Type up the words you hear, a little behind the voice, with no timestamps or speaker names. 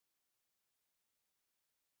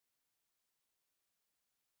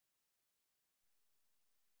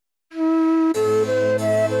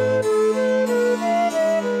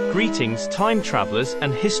Greetings, time travelers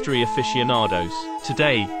and history aficionados.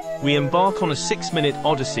 Today, we embark on a 6-minute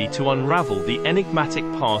odyssey to unravel the enigmatic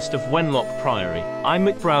past of Wenlock Priory. I'm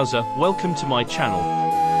McBrowser, welcome to my channel.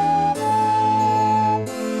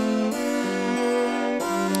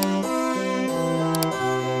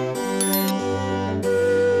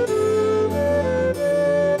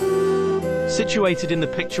 Situated in the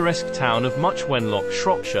picturesque town of Much Wenlock,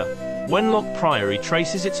 Shropshire, Wenlock Priory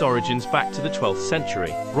traces its origins back to the 12th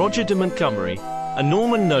century. Roger de Montgomery, a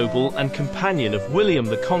Norman noble and companion of William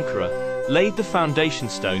the Conqueror, laid the foundation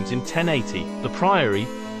stones in 1080. The priory,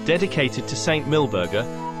 dedicated to Saint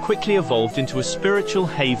Milburga, quickly evolved into a spiritual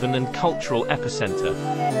haven and cultural epicenter.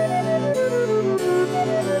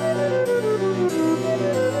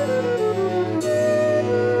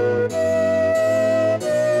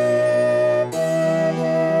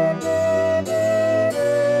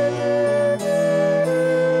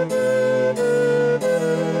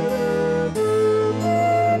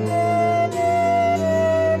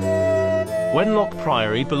 Wenlock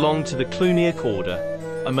Priory belonged to the Cluniac order,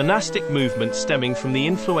 a monastic movement stemming from the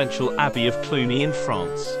influential Abbey of Cluny in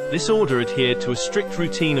France. This order adhered to a strict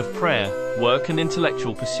routine of prayer, work and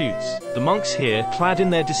intellectual pursuits. The monks here, clad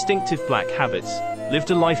in their distinctive black habits,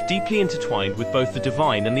 lived a life deeply intertwined with both the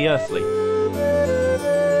divine and the earthly.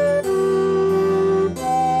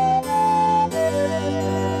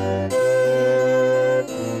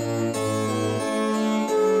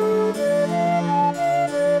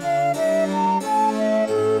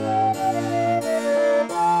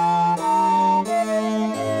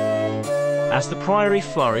 As the priory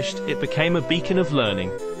flourished, it became a beacon of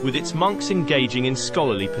learning, with its monks engaging in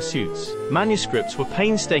scholarly pursuits. Manuscripts were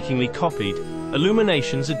painstakingly copied,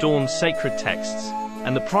 illuminations adorned sacred texts,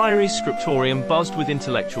 and the priory's scriptorium buzzed with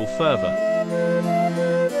intellectual fervor.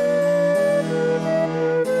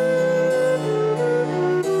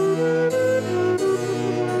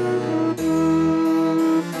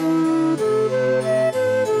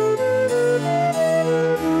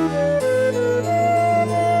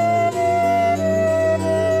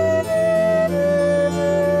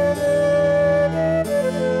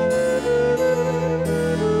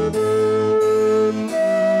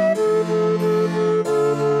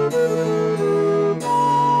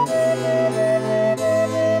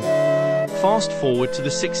 Fast forward to the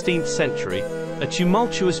 16th century, a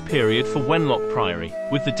tumultuous period for Wenlock Priory.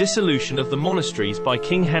 With the dissolution of the monasteries by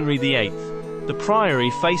King Henry VIII, the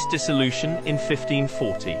priory faced dissolution in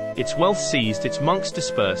 1540. Its wealth seized, its monks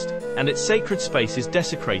dispersed, and its sacred spaces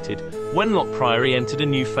desecrated. Wenlock Priory entered a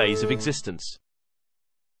new phase of existence.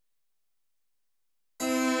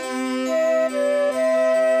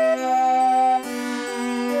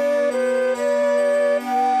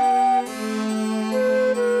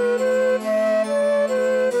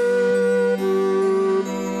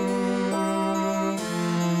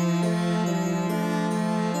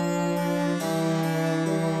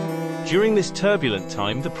 During this turbulent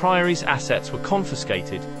time, the priory's assets were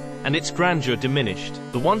confiscated, and its grandeur diminished.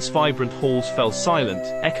 The once vibrant halls fell silent,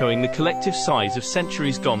 echoing the collective sighs of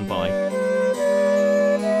centuries gone by.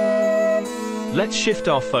 Let's shift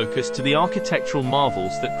our focus to the architectural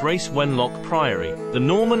marvels that grace Wenlock Priory. The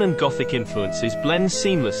Norman and Gothic influences blend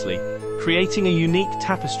seamlessly, creating a unique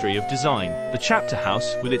tapestry of design. The chapter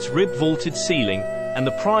house, with its rib-vaulted ceiling, and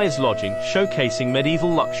the prior's lodging, showcasing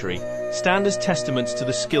medieval luxury, stand as testaments to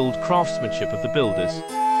the skilled craftsmanship of the builders.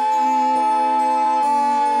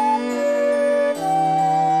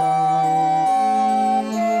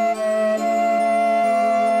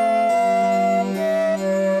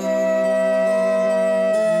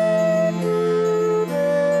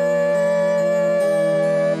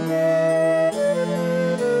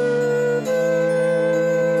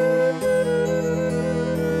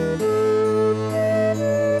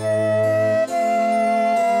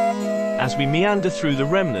 As we meander through the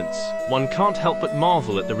remnants, one can't help but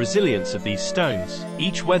marvel at the resilience of these stones.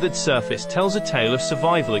 Each weathered surface tells a tale of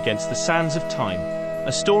survival against the sands of time,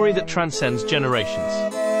 a story that transcends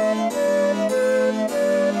generations.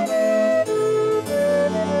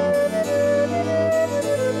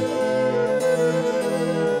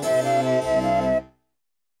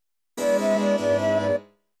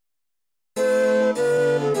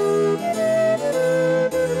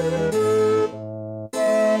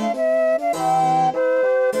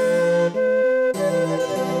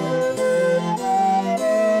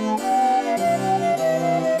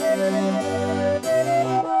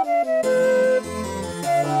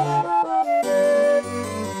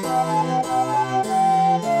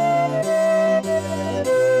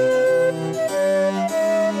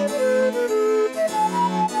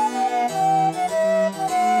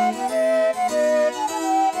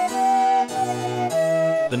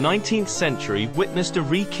 19th century witnessed a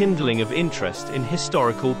rekindling of interest in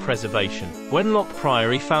historical preservation. Wenlock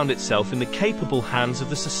Priory found itself in the capable hands of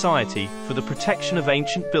the Society for the Protection of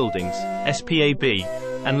Ancient Buildings, SPAB,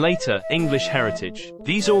 and later, English Heritage.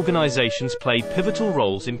 These organizations played pivotal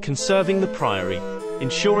roles in conserving the priory,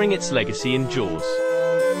 ensuring its legacy endures.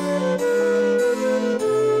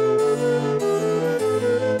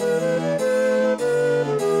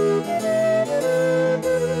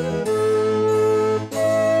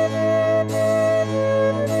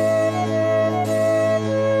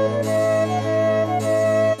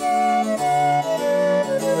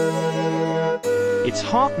 It's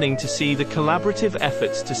heartening to see the collaborative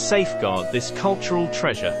efforts to safeguard this cultural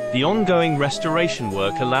treasure. The ongoing restoration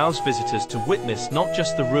work allows visitors to witness not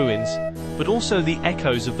just the ruins, but also the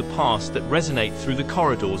echoes of the past that resonate through the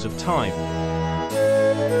corridors of time.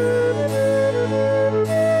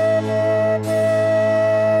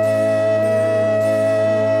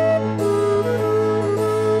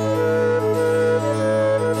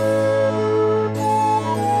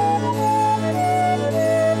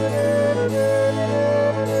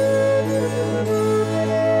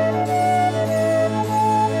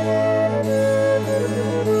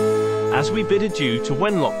 As we bid adieu to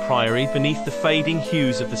Wenlock Priory beneath the fading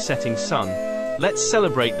hues of the setting sun, let's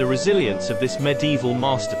celebrate the resilience of this medieval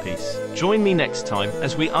masterpiece. Join me next time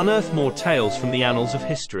as we unearth more tales from the annals of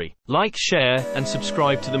history. Like, share, and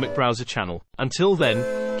subscribe to the McBrowser channel. Until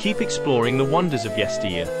then, keep exploring the wonders of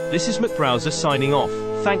yesteryear. This is McBrowser signing off.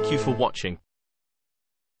 Thank you for watching.